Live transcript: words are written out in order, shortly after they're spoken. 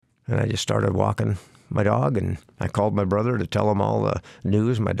And I just started walking my dog, and I called my brother to tell him all the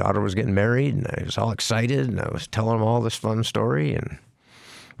news. My daughter was getting married, and I was all excited, and I was telling him all this fun story, and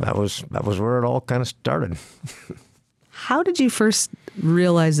that was where it all kind of started. How did you first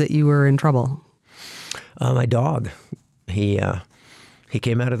realize that you were in trouble? My dog, he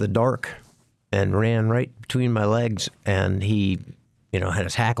came out of the dark and ran right between my legs, and he, had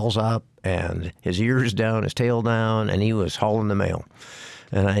his hackles up and his ears down, his tail down, and he was hauling the mail.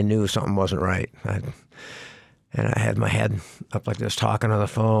 And I knew something wasn't right. And I had my head up like this talking on the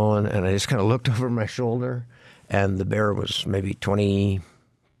phone, and I just kind of looked over my shoulder, and the bear was maybe 20,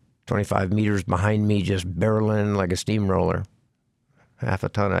 25 meters behind me, just barreling like a steamroller. Half a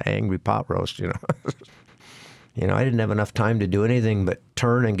ton of angry pot roast, I didn't have enough time to do anything but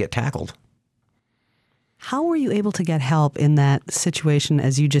turn and get tackled. How were you able to get help in that situation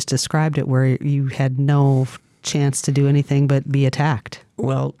as you just described it, where you had no chance to do anything but be attacked?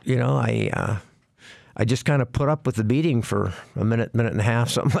 Well, I just kind of put up with the beating for a minute and a half,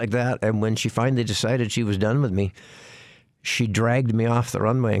 something like that. And when she finally decided she was done with me, she dragged me off the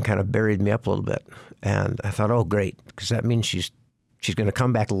runway and kind of buried me up a little bit. And I thought, oh, great, because that means she's going to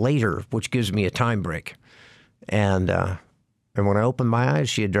come back later, which gives me a time break. And when I opened my eyes,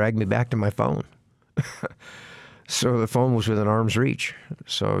 she had dragged me back to my phone. So the phone was within arm's reach.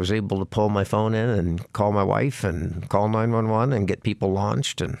 So I was able to pull my phone in and call my wife and call 911 and get people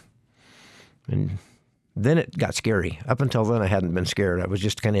launched. And then it got scary. Up until then, I hadn't been scared. I was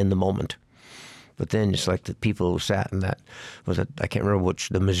just kind of in the moment. But then just like the people who sat in that, I can't remember which,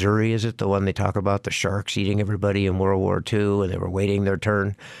 the Missouri, is it? The one they talk about, the sharks eating everybody in World War II, and they were waiting their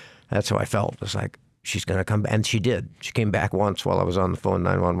turn. That's how I felt. It was like, she's going to come back. And she did. She came back once while I was on the phone,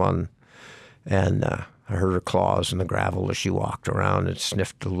 911. And I heard her claws in the gravel as she walked around and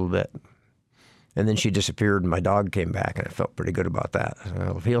sniffed a little bit. And then she disappeared, and my dog came back, and I felt pretty good about that.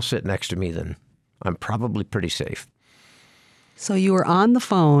 Well, if he'll sit next to me, then I'm probably pretty safe. So you were on the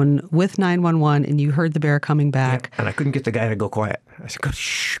phone with 911, and you heard the bear coming back. Yeah, and I couldn't get the guy to go quiet. I said,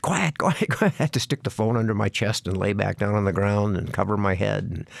 shh, quiet. I had to stick the phone under my chest and lay back down on the ground and cover my head.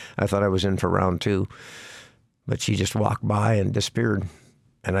 And I thought I was in for round two. But she just walked by and disappeared,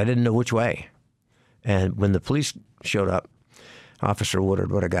 and I didn't know which way. And when the police showed up, Officer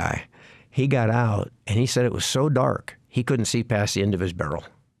Woodard, what a guy, he got out, and he said it was so dark, he couldn't see past the end of his barrel.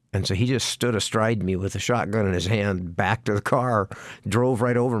 And so he just stood astride me with a shotgun in his hand, back to the car, drove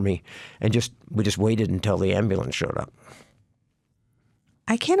right over me, and we just waited until the ambulance showed up.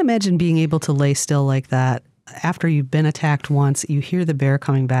 I can't imagine being able to lay still like that. After you've been attacked once, you hear the bear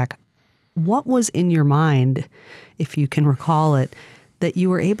coming back. What was in your mind, if you can recall it, that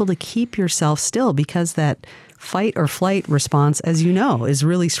you were able to keep yourself still? Because that fight or flight response, as you know, is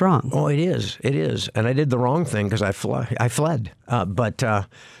really strong. Oh, it is. It is. And I did the wrong thing because I fled. But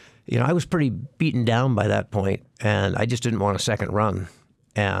I was pretty beaten down by that point, and I just didn't want a second run.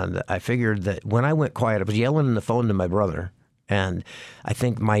 And I figured that when I went quiet, I was yelling on the phone to my brother, and I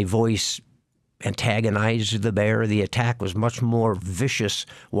think my voice antagonized the bear. The attack was much more vicious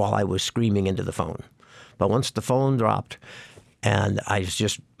while I was screaming into the phone. But once the phone dropped and I was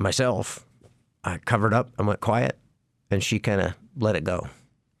just myself, I covered up and went quiet, and she kind of let it go.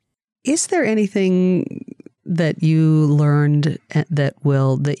 Is there anything that you learned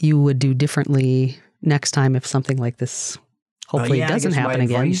that you would do differently next time if something like this hopefully doesn't happen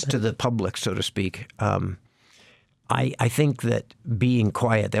again? My advice to the public, so to speak, I think that being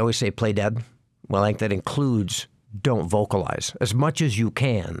quiet, they always say play dead. Well, I think that includes don't vocalize. As much as you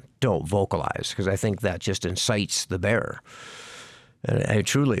can, don't vocalize, because I think that just incites the bear. And I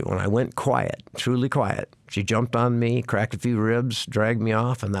truly, when I went quiet, truly quiet, she jumped on me, cracked a few ribs, dragged me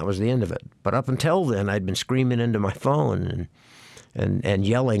off, and that was the end of it. But up until then, I'd been screaming into my phone and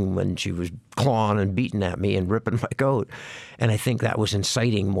yelling when she was clawing and beating at me and ripping my coat. And I think that was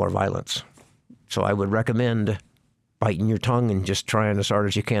inciting more violence. So I would recommend biting your tongue and just trying as hard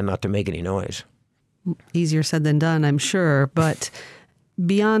as you can not to make any noise. Easier said than done, I'm sure. But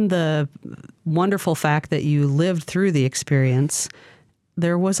beyond the wonderful fact that you lived through the experience,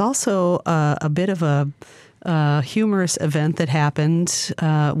 there was also a bit of a humorous event that happened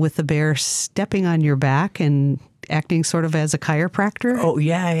with the bear stepping on your back and acting sort of as a chiropractor. Oh,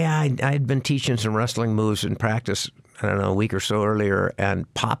 yeah. I had been teaching some wrestling moves in practice, I don't know, a week or so earlier,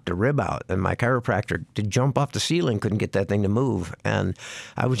 and popped a rib out. And my chiropractor, to jump off the ceiling, couldn't get that thing to move. And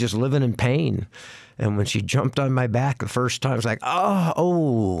I was just living in pain. And when she jumped on my back the first time, I was like,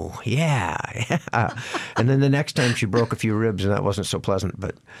 yeah. And then the next time she broke a few ribs, and that wasn't so pleasant.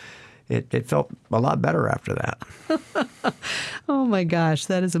 But it felt a lot better after that. Oh my gosh,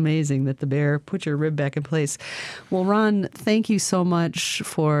 that is amazing that the bear put your rib back in place. Well, Ron, thank you so much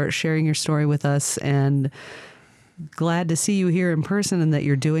for sharing your story with us, and glad to see you here in person and that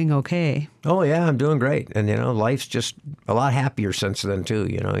you're doing okay. Oh, yeah, I'm doing great. And, life's just a lot happier since then, too.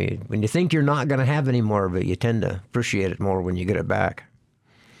 When you think you're not going to have any more of it, you tend to appreciate it more when you get it back.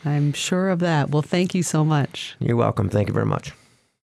 I'm sure of that. Well, thank you so much. You're welcome. Thank you very much.